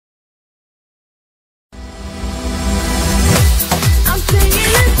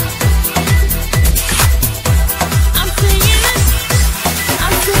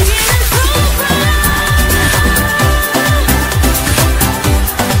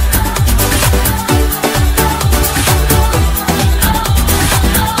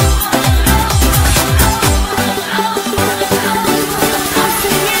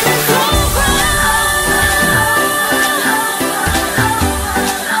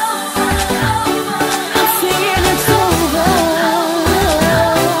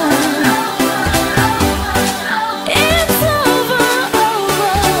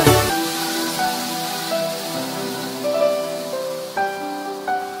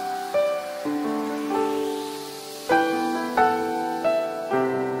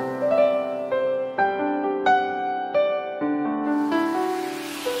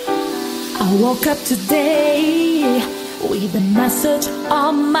woke up today with a message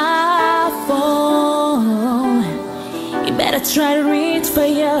on my phone. You better try to reach for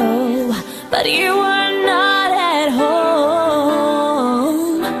you, but you are not at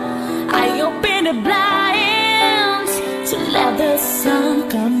home. I opened the blinds to let the sun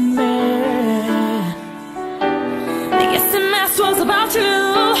come in. The SMS was about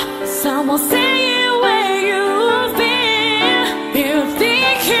you. Someone saying where you've been. You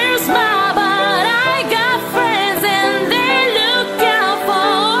think you're smart, but I got friends and they look out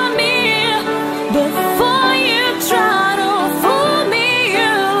for me. Before you try to fool me,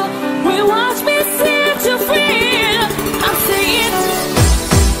 you will watch me set you free. I'm saying it,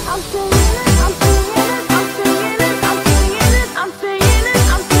 I'm saying it, I'm saying it, I'm saying it, I'm saying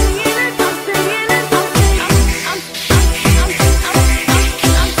it, I'm saying it, I'm saying it, I'm saying it,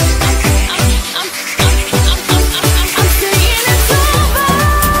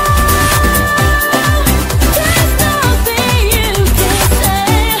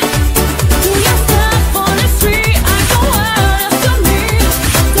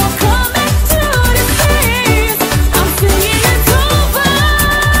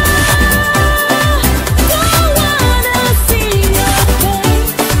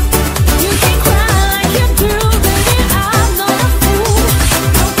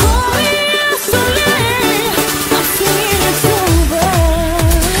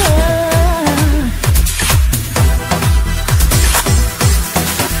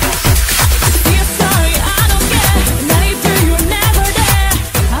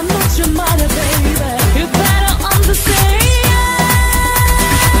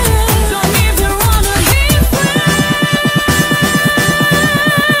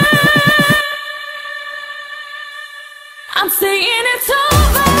 I'm saying it's over.